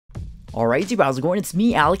Alright YouTube, how's it going? It's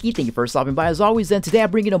me, Aleky. Thank you for stopping by as always, and today I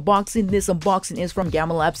bring an unboxing. This unboxing is from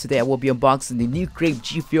Gamma Labs. Today I will be unboxing the new Grape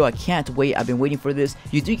GFUEL. I can't wait, I've been waiting for this.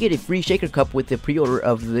 You do get a free shaker cup with the pre-order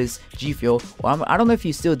of this GFUEL. Well, I don't know if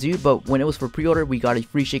you still do, but when it was for pre-order, we got a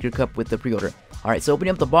free shaker cup with the pre-order. Alright, so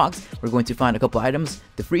opening up the box, we're going to find a couple items.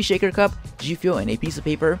 The free shaker cup, GFUEL, and a piece of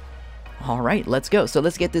paper. Alright, let's go. So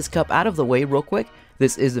let's get this cup out of the way real quick.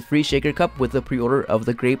 This is the free shaker cup with the pre-order of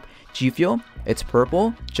the Grape GFUEL. It's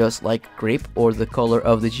purple, just like grape or the color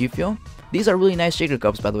of the GFUEL. These are really nice shaker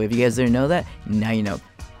cups, by the way. If you guys didn't know that, now you know.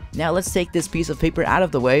 Now let's take this piece of paper out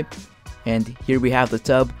of the way. And here we have the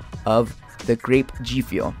tub of the Grape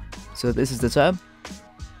GFUEL. So this is the tub.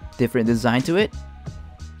 Different design to it.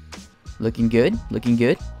 Looking good, looking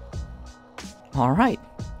good. Alright.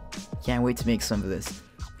 Can't wait to make some of this.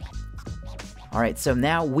 Alright, so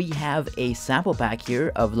now we have a sample pack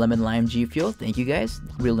here of Lemon Lime GFUEL. Thank you guys.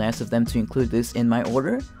 Real nice of them to include this in my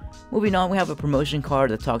order. Moving on, we have a promotion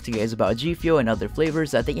card that talks to you guys about GFUEL and other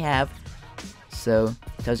flavors that they have. So,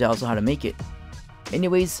 it tells you also how to make it.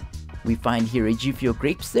 Anyways, we find here a GFUEL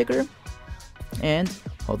grape sticker. And,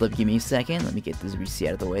 hold up, give me a second. Let me get this receipt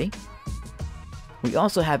out of the way. We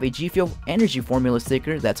also have a GFUEL energy formula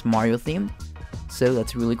sticker that's Mario themed. So,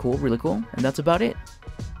 that's really cool, really cool. And that's about it.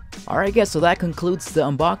 Alright guys, so that concludes the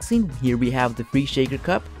unboxing. Here we have the free shaker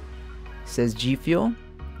cup. It says GFUEL.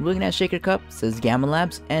 Really nice shaker cup. It says Gamma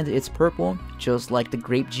Labs, and it's purple, just like the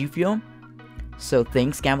Grape GFUEL. So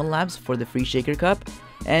thanks Gamma Labs for the free shaker cup.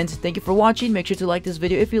 And thank you for watching. Make sure to like this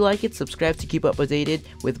video if you like it. Subscribe to keep up updated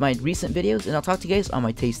with my recent videos, and I'll talk to you guys on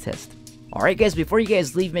my taste test. Alright guys, before you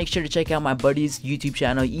guys leave, make sure to check out my buddy's YouTube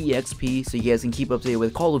channel, EXP, so you guys can keep up to date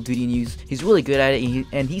with Call of Duty news. He's really good at it,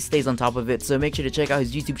 and he stays on top of it, so make sure to check out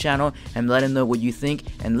his YouTube channel and let him know what you think,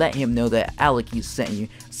 and let him know that Aleky sent you.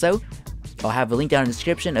 So, I'll have a link down in the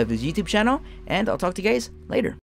description of his YouTube channel, and I'll talk to you guys later.